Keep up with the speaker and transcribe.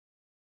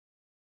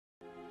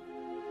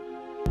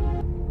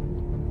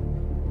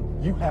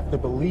You have to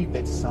believe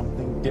that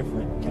something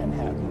different can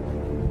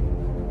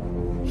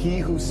happen. He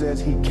who says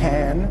he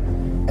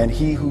can and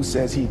he who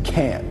says he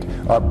can't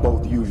are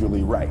both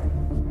usually right.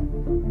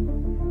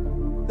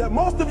 That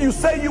most of you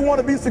say you want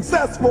to be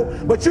successful,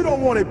 but you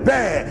don't want it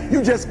bad.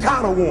 You just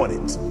kind of want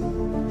it.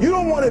 You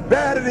don't want it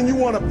badder than you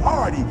want to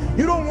party.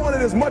 You don't want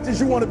it as much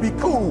as you want to be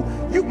cool.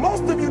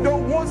 Most of you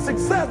don't want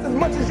success as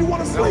much as you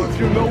want to sleep. Now, if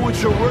you know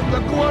what you're worth,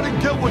 now go out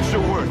and get what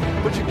you're worth.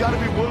 But you got to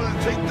be willing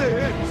to take the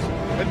hits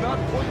and not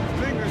point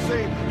the finger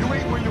saying you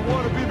ain't where you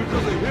want to be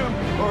because of him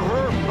or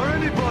her or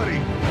anybody.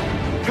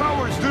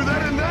 Cowards do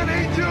that, and that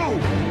ain't you.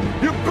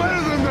 You're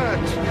better than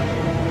that.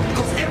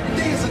 Because every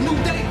day is a new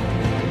day.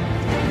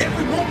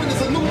 Every moment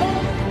is a new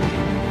moment.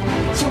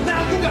 So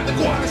now you got to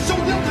go out and show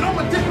them that I'm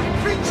a different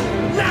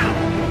creature.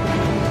 Now!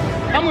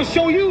 I'm going to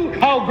show you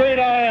how great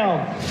I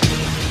am.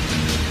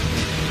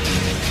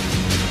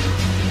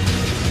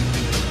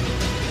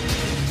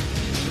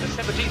 The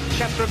 17th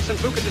chapter of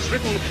St. Luke it is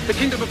written, the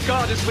kingdom of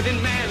God is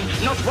within man,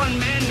 not one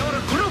man nor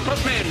a group of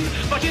men,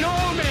 but in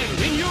all men,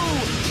 in you.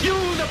 You,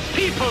 the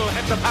people,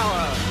 have the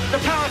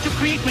power to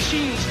create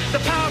machines, the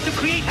power to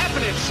create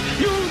happiness.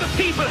 You, the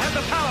people, have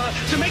the power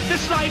to make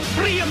this life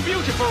free and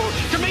beautiful,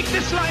 to make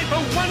this life a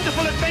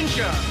wonderful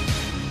adventure.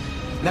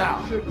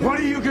 Now, what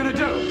are you going to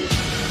do?